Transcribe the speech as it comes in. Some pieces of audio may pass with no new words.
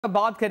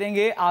بات کریں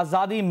گے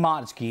آزادی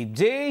مارچ کی۔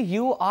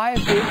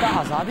 JUI-F کا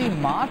آزادی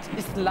مارچ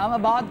اسلام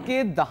آباد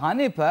کے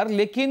دہانے پر،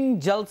 لیکن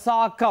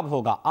جلسہ کب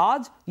ہوگا،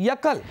 آج یا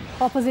کل؟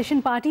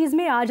 اپوزیشن پارٹیز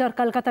میں آج اور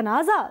کل کا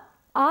تنازع۔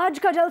 آج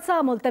کا جلسہ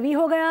ملتوی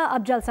ہو گیا،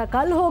 اب جلسہ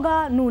کل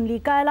ہوگا۔ نون لیگ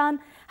کا اعلان،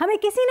 ہمیں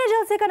کسی نے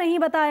جلسے کا نہیں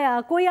بتایا،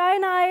 کوئی آئے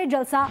نہ آئے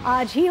جلسہ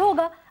آج ہی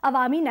ہوگا۔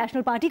 عوامی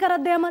نیشنل پارٹی کا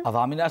رد عمل۔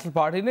 عوامی نیشنل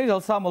پارٹی نے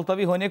جلسہ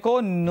ملتوی ہونے کو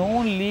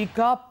نون لیگ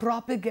کا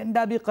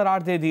پروپیگنڈا بھی قرار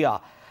دے دیا۔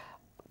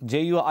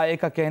 JUI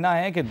کا کہنا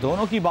ہے کہ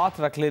دونوں کی بات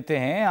رکھ لیتے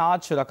ہیں،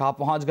 آج شرکاء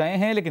پہنچ گئے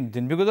ہیں لیکن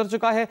دن بھی گزر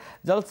چکا ہے،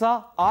 جلسہ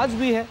آج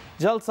بھی ہے،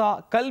 جلسہ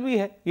کل بھی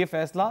ہے۔ یہ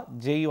فیصلہ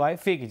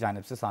JUI-F کی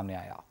جانب سے سامنے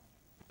آیا۔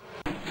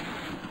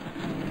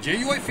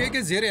 JUI-F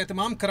کے زیر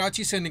اہتمام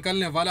کراچی سے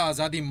نکلنے والا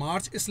آزادی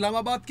مارچ اسلام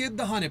آباد کے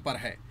دہانے پر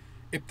ہے۔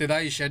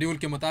 ابتدائی شیڈیول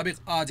کے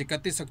مطابق آج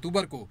 31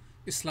 اکتوبر کو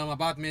اسلام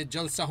آباد میں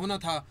جلسہ ہونا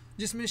تھا،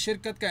 جس میں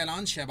شرکت کا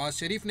اعلان شہباز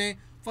شریف نے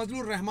فضل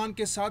الرحمان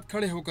کے ساتھ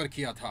کھڑے ہو کر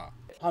کیا تھا۔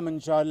 ہم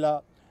انشاءاللہ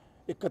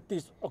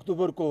 31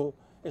 اکتوبر کو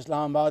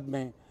اسلام آباد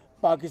میں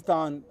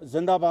پاکستان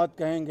زندہ باد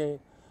کہیں گے،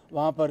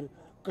 وہاں پر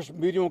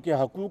کشمیریوں کے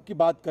حقوق کی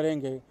بات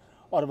کریں گے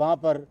اور وہاں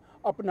پر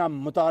اپنا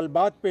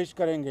مطالبات پیش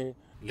کریں گے۔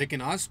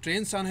 لیکن آج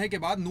ٹرین سانحے کے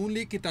بعد نون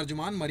لیگ کی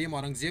ترجمان مریم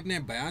اورنگزیب نے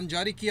بیان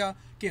جاری کیا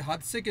کہ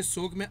حادثے کے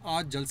سوگ میں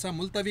آج جلسہ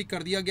ملتوی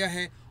کر دیا گیا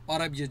ہے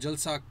اور اب یہ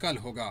جلسہ کل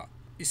ہوگا۔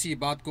 اسی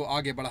بات کو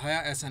آگے بڑھایا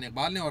احسان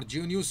اقبال نے اور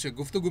جیو نیوز سے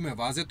گفتگو میں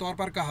واضح طور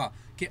پر کہا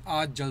کہ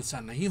آج جلسہ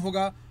نہیں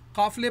ہوگا،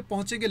 قافلے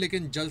پہنچیں گے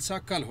لیکن جلسہ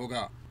کل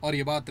ہوگا، اور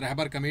یہ بات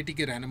رہبر کمیٹی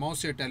کے رہنماؤں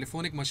سے ٹیلی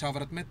فونک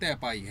مشاورت میں طے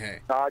پائی ہے۔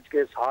 آج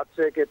کے اس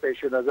حادثے کے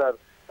پیش نظر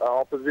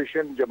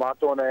اپوزیشن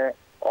جماعتوں نے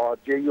اور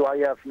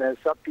JUI-F نے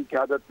سب کی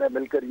قیادت نے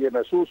مل کر یہ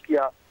محسوس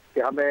کیا کہ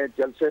ہمیں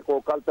جلسے کو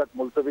کل تک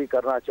ملتوی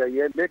کرنا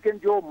چاہیے، لیکن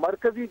جو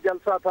مرکزی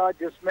جلسہ تھا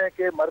جس میں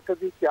کہ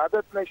مرکزی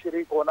قیادت میں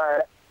شریک ہونا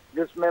ہے،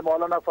 جس میں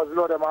مولانا فضل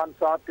الرحمان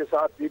صاحب کے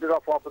ساتھ لیڈر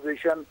آف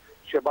اپوزیشن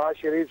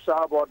شہباز شریف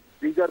صاحب اور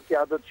دیگر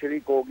قیادت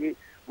شریک ہوگی،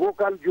 وہ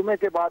کل جمعے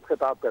کے بعد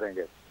خطاب کریں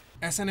گے۔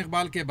 احسان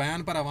اقبال کے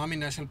بیان پر عوامی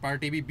نیشنل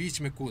پارٹی بھی بیچ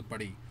میں کود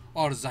پڑی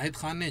اور زاہد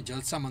خان نے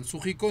جلسہ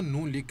منسوخی کو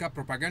نون لیگ کا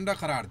پروپیگنڈا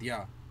قرار دیا۔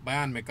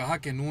 بیان میں کہا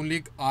کہ نون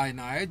لیگ آئے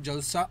نہ آئے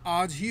جلسہ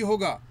آج ہی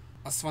ہوگا،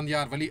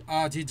 اسفندیار ولی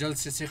آج ہی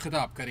جلسے سے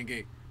خطاب کریں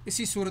گے۔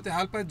 اسی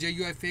صورتحال پر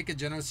JUI-F کے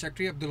جنرل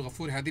سیکرٹری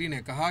عبدالغفور حیدری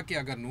نے کہا کہ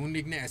اگر نون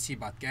لیگ نے ایسی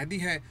بات کہہ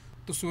دی ہے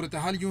تو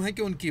صورتحال یوں ہے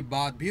کہ ان کی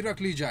بات بھی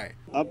رکھ لی جائے۔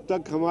 اب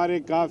تک ہمارے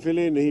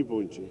قافلے نہیں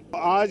پہنچے،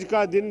 آج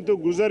کا دن تو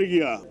گزر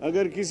گیا،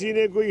 اگر کسی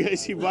نے کوئی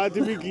ایسی بات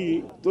بھی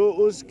کی تو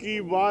اس کی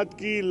بات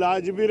کی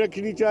لاج بھی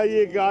رکھنی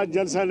چاہیے کہ آج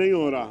جلسہ نہیں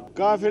ہو رہا۔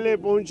 قافلے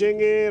پہنچیں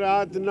گے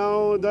رات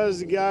 9،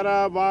 10،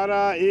 11،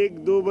 12،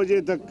 1، 2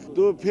 بجے تک،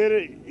 تو پھر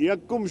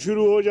یکم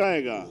شروع ہو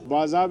جائے گا۔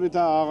 باضابطہ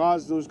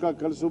آغاز تو اس کا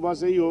کل صبح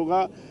سے ہی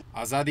ہوگا۔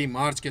 آزادی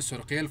مارچ کے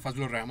سرخیل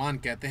فضل الرحمان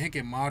کہتے ہیں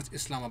کہ مارچ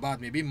اسلام آباد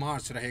میں بھی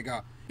مارچ رہے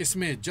گا، اس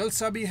میں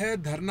جلسہ بھی ہے،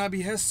 دھرنا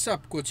بھی ہے،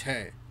 سب کچھ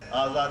ہے۔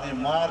 آزادی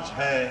مارچ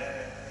ہے،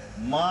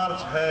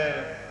 مارچ ہے،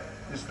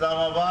 اسلام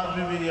آباد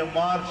میں بھی یہ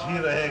مارچ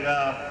ہی رہے گا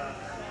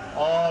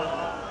اور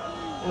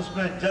اس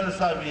میں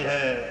جلسہ بھی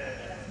ہے۔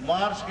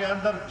 مارچ کے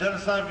اندر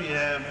جلسہ بھی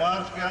ہے،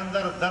 مارچ کے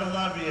اندر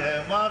دھرنا بھی ہے،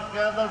 مارچ کے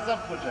اندر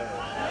سب کچھ ہے۔